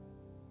minute.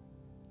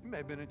 You may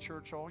have been in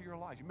church all your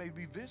life. You may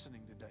be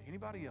visiting today.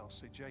 Anybody else?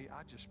 Say, Jay,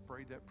 I just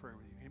prayed that prayer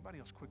with you. Anybody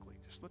else? Quickly.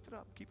 Just lift it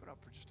up. Keep it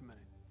up for just a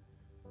minute.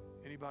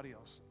 Anybody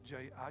else?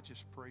 Jay, I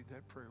just prayed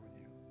that prayer with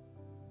you.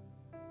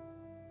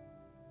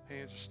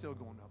 Hands are still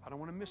going up. I don't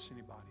want to miss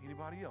anybody.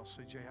 Anybody else?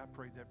 Say, Jay, I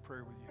prayed that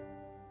prayer with you.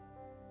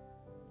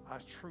 I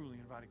truly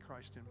invited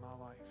Christ in my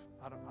life.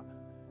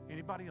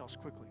 Anybody else?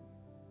 Quickly.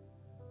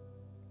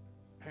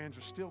 Hands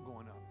are still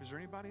going up. Is there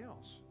anybody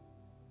else?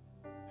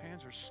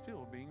 Hands are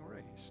still being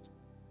raised.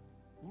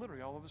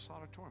 Literally all over this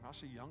auditorium. I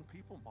see young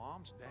people,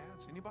 moms,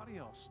 dads, anybody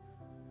else.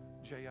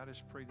 Jay, I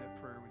just prayed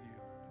that prayer with you.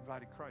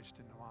 Invited Christ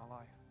into my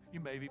life. You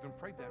may have even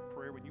prayed that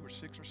prayer when you were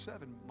 6 or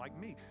 7, like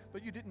me,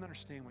 but you didn't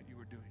understand what you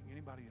were doing.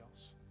 Anybody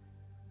else?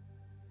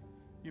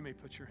 You may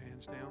put your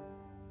hands down.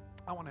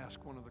 I want to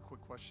ask one other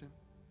quick question.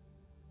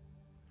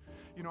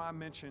 You know, I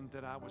mentioned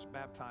that I was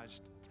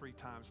baptized 3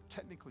 times.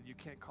 Technically, you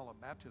can't call it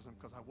baptism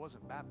because I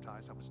wasn't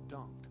baptized. I was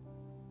dunked.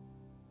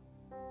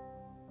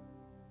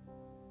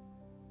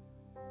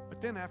 But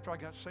then after I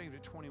got saved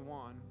at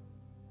 21,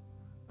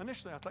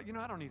 initially I thought, you know,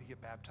 I don't need to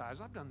get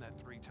baptized. I've done that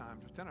 3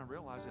 times. But then I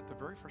realized that the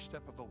very first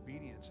step of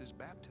obedience is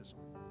baptism.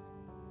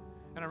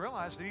 And I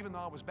realized that even though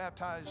I was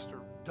baptized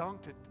or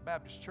dunked at the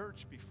Baptist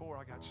church before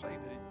I got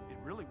saved, that it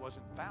really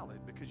wasn't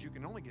valid because you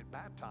can only get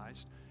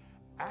baptized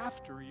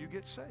after you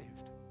get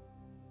saved.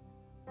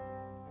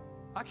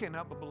 I can't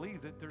help but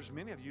believe that there's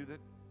many of you that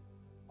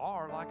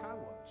are like I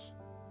was.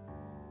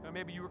 Now,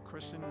 maybe you were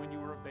christened when you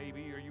were a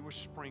baby, or you were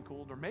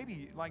sprinkled, or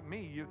maybe, like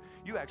me,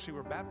 you actually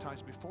were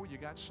baptized before you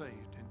got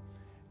saved,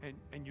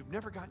 and you've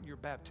never gotten your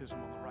baptism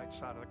on the right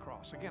side of the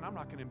cross. Again, I'm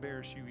not going to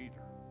embarrass you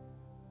either.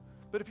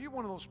 But if you're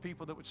one of those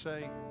people that would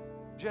say,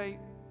 Jay,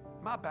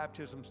 my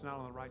baptism's not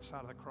on the right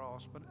side of the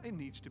cross, but it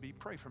needs to be,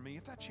 pray for me.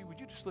 If that's you, would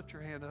you just lift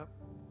your hand up?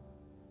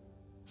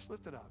 Just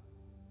lift it up.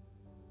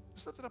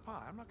 Just lift it up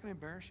high. I'm not going to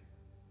embarrass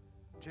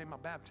you. Jay, my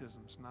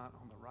baptism's not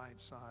on the right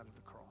side of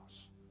the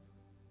cross,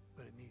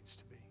 but it needs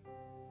to be.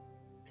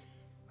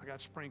 I got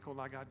sprinkled,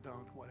 I got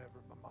dunked, whatever,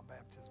 but my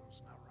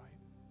baptism's not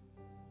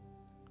right.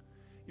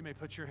 You may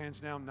put your hands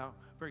down now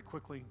very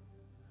quickly.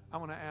 I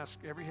want to ask,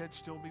 every head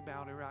still be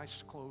bowed, every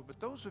eyes closed, but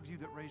those of you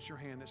that raised your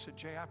hand that said,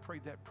 Jay, I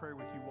prayed that prayer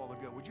with you a while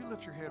ago, would you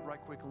lift your head right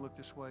quick and look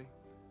this way?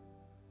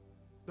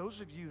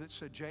 Those of you that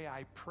said, Jay,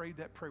 I prayed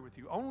that prayer with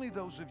you, only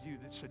those of you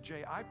that said,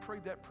 Jay, I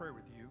prayed that prayer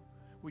with you,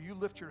 will you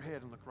lift your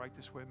head and look right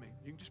this way at me?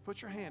 You can just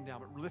put your hand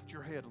down, but lift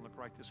your head and look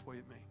right this way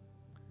at me.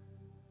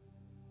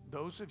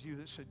 Those of you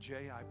that said,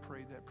 Jay, I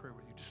prayed that prayer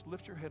with you, just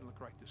lift your head and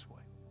look right this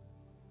way.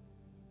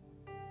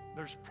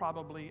 There's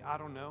probably, I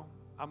don't know,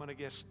 I'm going to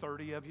guess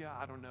 30 of you,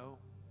 I don't know.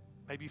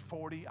 Maybe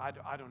 40, I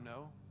don't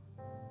know.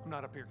 I'm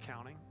not up here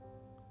counting.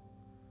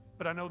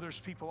 But I know there's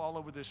people all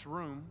over this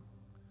room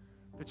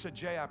that said,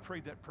 Jay, I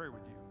prayed that prayer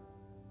with you.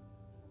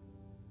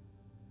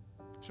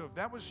 So if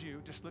that was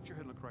you, just lift your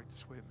head and look right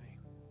this way at me.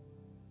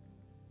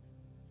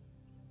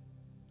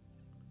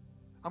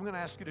 I'm going to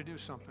ask you to do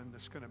something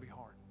that's going to be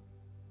hard.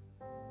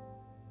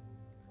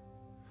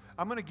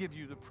 I'm going to give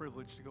you the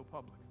privilege to go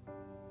public.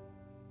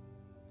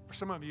 For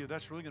some of you,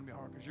 that's really going to be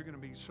hard because you're going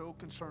to be so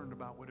concerned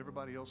about what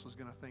everybody else is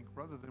going to think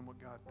rather than what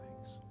God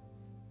thinks.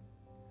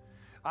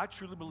 I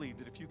truly believe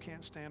that if you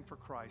can't stand for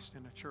Christ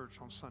in a church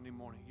on Sunday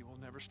morning, you will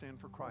never stand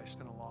for Christ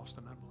in a lost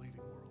and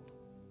unbelieving world.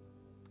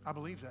 I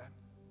believe that.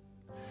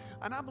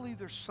 And I believe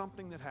there's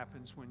something that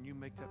happens when you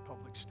make that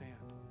public stand.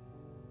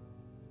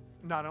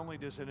 Not only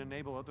does it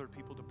enable other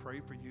people to pray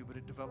for you, but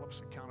it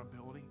develops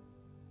accountability.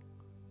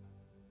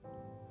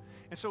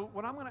 And so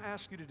what I'm going to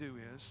ask you to do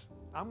is,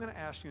 I'm going to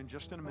ask you in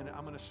just in a minute,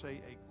 I'm going to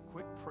say a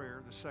quick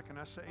prayer. The second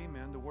I say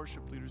amen, the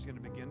worship leader is going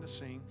to begin to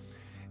sing.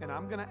 And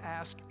I'm going to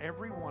ask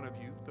every one of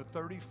you, the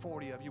 30,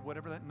 40 of you,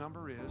 whatever that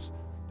number is,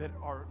 that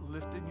are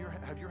lifted,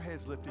 have your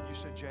heads lifted. You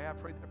said, Jay, I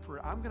prayed that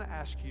prayer. I'm going to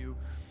ask you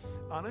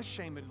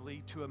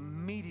unashamedly to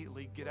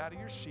immediately get out of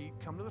your seat,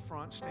 come to the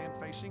front, stand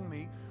facing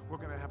me. We're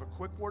going to have a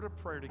quick word of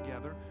prayer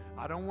together.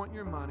 I don't want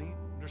your money.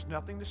 There's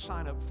nothing to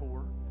sign up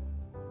for.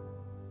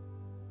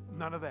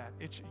 None of that.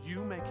 It's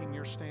you making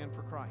your stand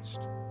for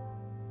Christ.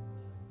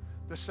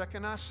 The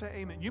second I say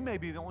amen, you may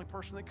be the only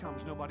person that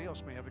comes. Nobody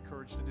else may have the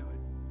courage to do it.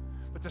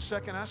 But the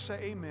second I say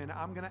amen,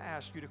 I'm going to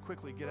ask you to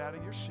quickly get out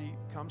of your seat,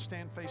 come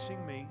stand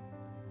facing me.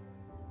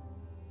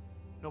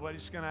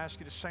 Nobody's going to ask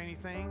you to say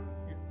anything.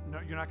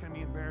 You're not going to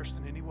be embarrassed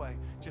in any way.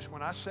 Just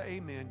when I say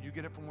amen, you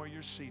get up from where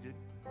you're seated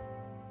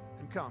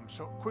and come.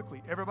 So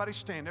quickly, everybody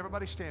stand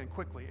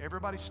quickly.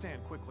 Everybody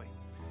stand quickly.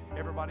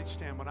 Everybody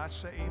stand. When I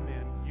say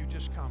amen, you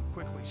just come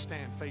quickly,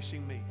 stand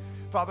facing me.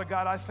 Father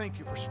God, I thank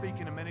you for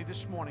speaking to many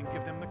this morning.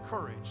 Give them the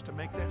courage to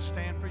make that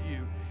stand for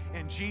you.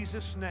 In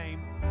Jesus'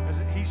 name, as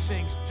he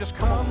sings, just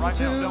come on right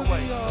now, don't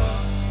wait.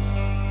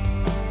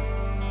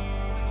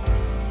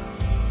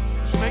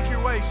 Just make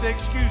your way, say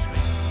excuse me,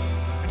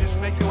 and just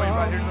make your way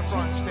right here in the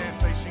front, stand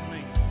facing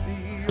me.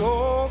 The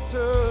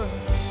altar,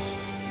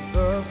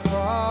 the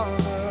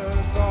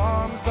Father's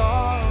arms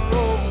are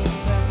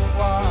open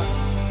wide.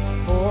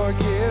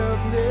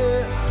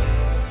 Forgiveness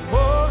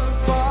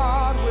was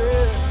bought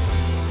with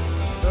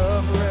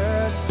the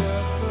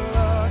precious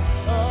blood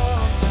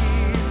of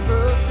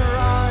Jesus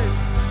Christ.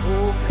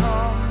 Oh,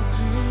 come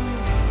to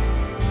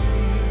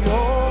the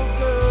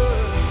altar.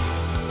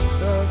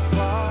 The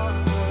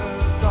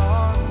Father's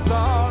arms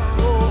are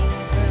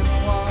open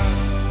wide.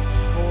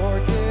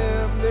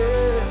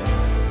 Forgiveness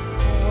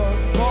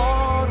was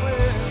bought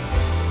with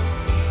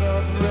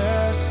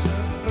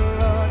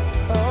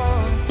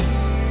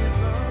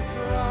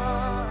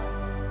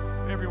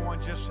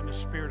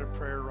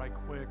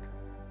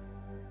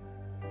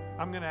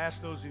I'm going to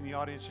ask those in the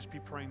audience, just be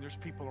praying. There's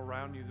people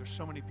around you. There's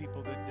so many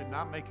people that did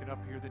not make it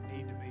up here that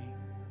need to be.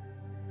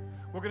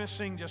 We're going to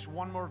sing just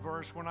one more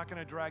verse. We're not going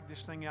to drag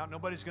this thing out.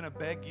 Nobody's going to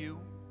beg you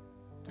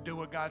to do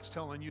what God's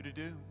telling you to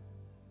do.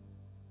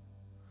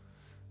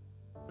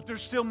 But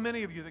there's still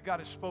many of you that God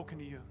has spoken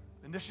to you.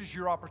 And this is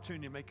your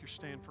opportunity to make your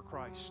stand for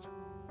Christ.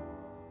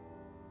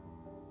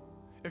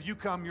 If you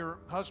come, your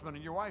husband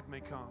and your wife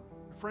may come.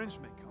 Your friends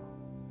may come.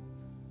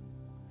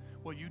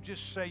 Will you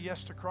just say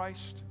yes to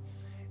Christ?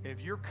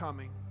 If you're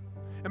coming,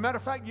 as a matter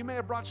of fact, you may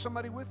have brought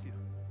somebody with you.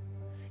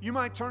 You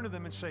might turn to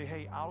them and say,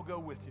 hey, I'll go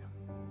with you.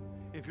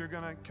 If you're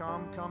going to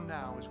come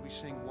now as we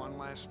sing one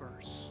last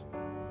verse.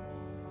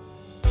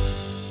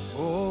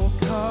 Oh,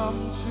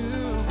 come to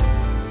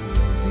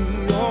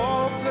the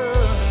altar.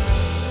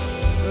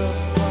 The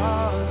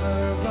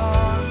Father's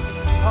arms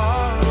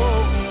are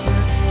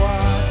open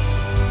wide.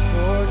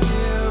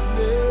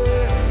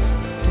 Forgiveness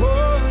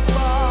was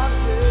bought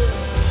with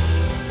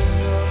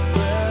the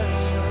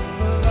precious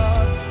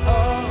blood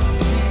of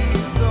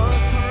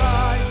Jesus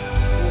Christ.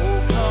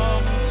 Oh,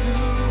 come to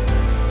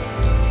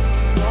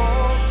the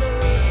altar.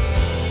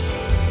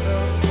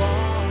 The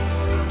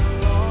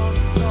Father's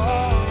arms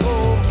are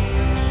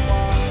open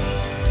wide.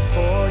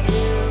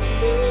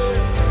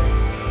 Forgiveness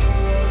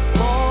was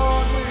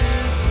bought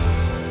with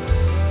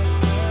the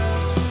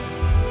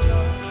precious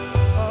blood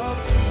of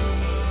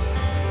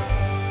Jesus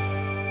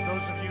Christ.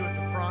 Those of you at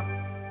the front,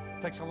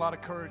 it takes a lot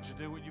of courage to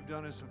do what you've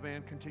done as the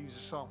band continues to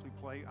softly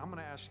play. I'm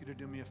going to ask you to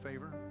do me a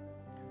favor.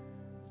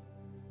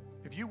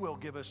 If you will,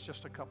 give us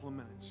just a couple of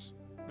minutes.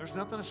 There's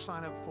nothing to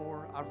sign up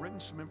for. I've written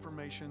some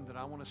information that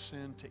I want to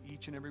send to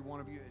each and every one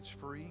of you. It's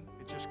free.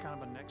 It's just kind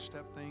of a next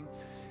step thing.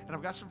 And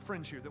I've got some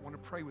friends here that want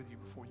to pray with you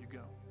before you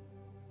go.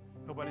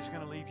 Nobody's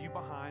going to leave you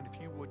behind.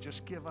 If you would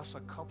just give us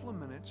a couple of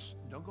minutes.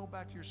 Don't go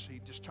back to your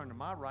seat. Just turn to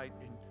my right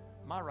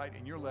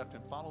and your left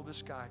and follow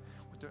this guy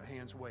with their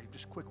hands waved.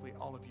 just quickly,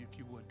 all of you, if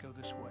you would, go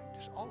this way.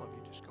 Just all of you,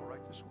 just go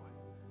right this way.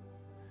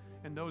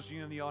 And those of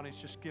you in the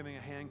audience, just giving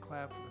a hand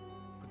clap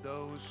for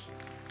those.